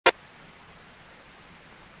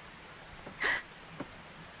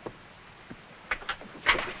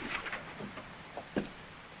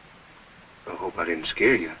I didn't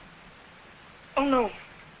scare you. Oh, no.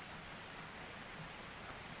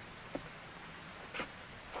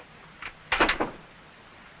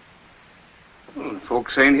 Well,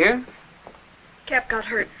 folks ain't here? Cap got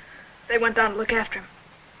hurt. They went down to look after him.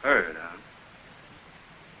 Hurt, huh?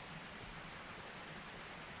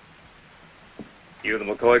 You the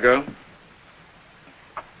McCoy girl?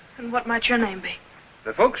 And what might your name be?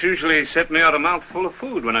 The folks usually set me out a mouthful of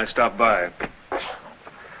food when I stop by.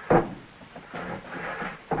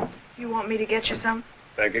 You want me to get you some?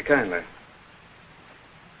 Thank you kindly.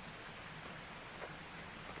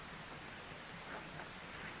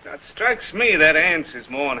 Now, it strikes me that Aunt's is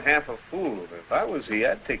more than half a fool. If I was he,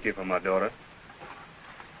 I'd take you for my daughter.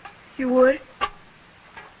 You would?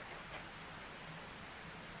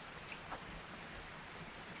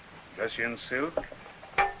 Dress you in silk.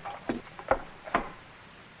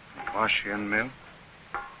 Wash you in milk.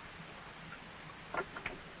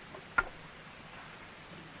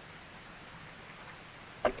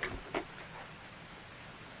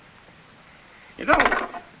 You know,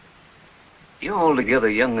 you're altogether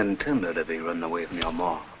young and tender to be running away from your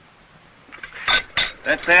ma.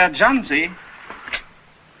 That there Johnsy.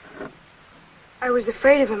 I was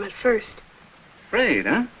afraid of him at first. Afraid,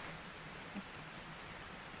 huh?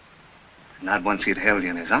 Not once he'd held you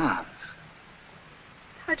in his arms.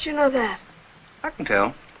 How'd you know that? I can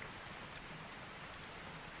tell.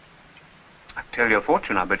 I can tell you a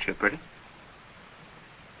fortune, I bet you're pretty.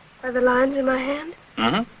 By the lines in my hand?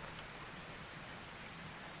 Mm-hmm.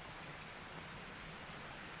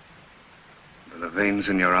 By the veins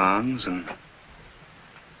in your arms, and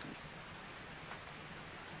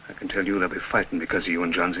I can tell you they'll be fighting because of you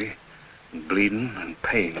and Johnsy, and bleeding and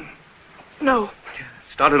pain. No. Yeah,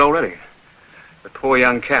 it started already. The poor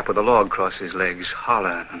young Cap with a log across his legs,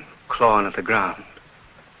 hollering and clawing at the ground.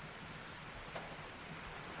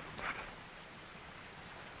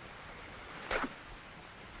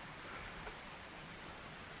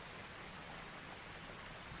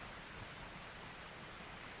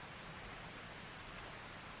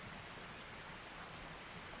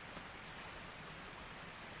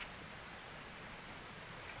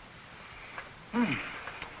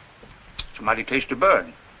 It's a mighty tasty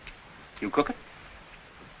bird. You cook it?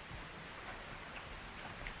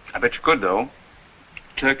 I bet you could, though.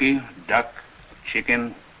 Turkey, duck,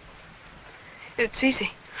 chicken. It's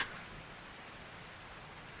easy.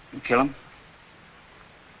 You kill 'em?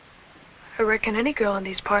 I reckon any girl in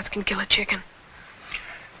these parts can kill a chicken.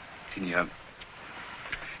 Can you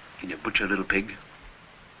butcher a little pig?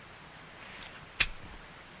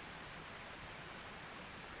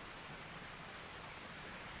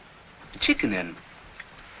 The chicken, then.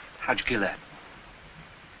 How'd you kill that?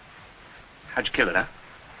 How'd you kill it, huh?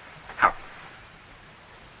 How?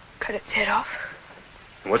 Cut its head off.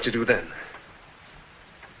 What's it do then?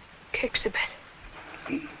 Kicks a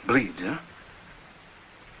bit. Bleeds, huh?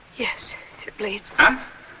 Yes, it bleeds. Huh?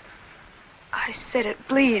 I said it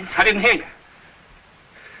bleeds. I didn't hear you.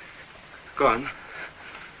 Go on.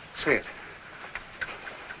 Say it.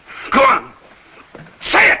 Go on.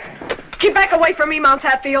 Say it! Keep back away from me, Mounts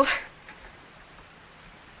Hatfield.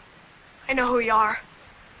 I know who you are.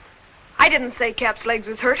 I didn't say Cap's legs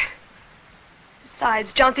was hurt.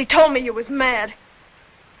 Besides, Johnsy told me you was mad.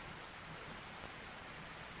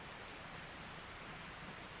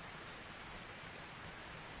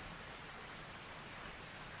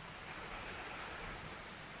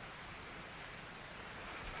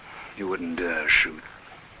 You wouldn't dare shoot.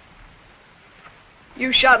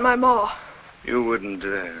 You shot my ma. You wouldn't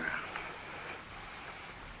dare.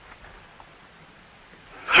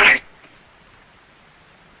 All right.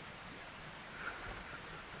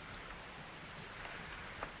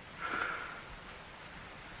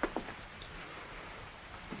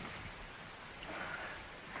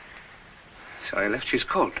 So I left his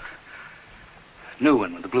colt. New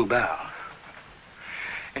one with the blue barrel.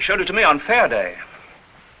 He showed it to me on fair day.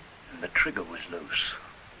 And the trigger was loose.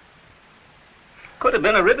 Could have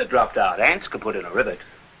been a rivet dropped out. Ants could put in a rivet.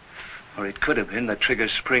 Or it could have been the trigger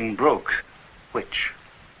spring broke. Which?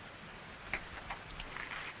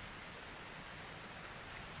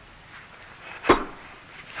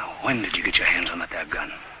 Now, when did you get your hands on that there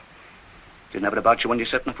gun? Didn't have it about you when you're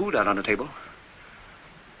setting the food out on the table.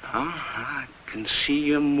 Huh? I can see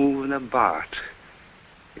you moving about.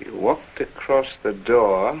 You walked across the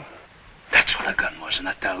door. That's what the gun was, in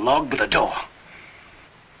that there log by the door.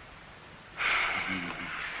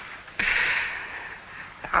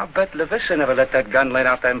 I'll bet Levissa never let that gun laid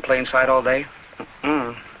out there in plain sight all day.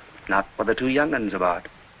 Not with the two young'uns about.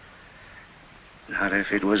 Not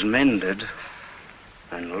if it was mended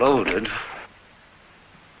and loaded.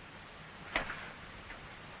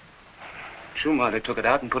 Schumate took it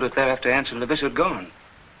out and put it there after Ansel Levis had gone.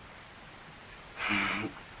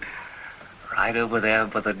 Right over there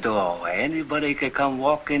by the door where anybody could come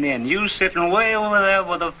walking in. You sitting way over there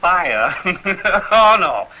with the fire. Oh,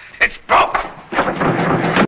 no. It's broke.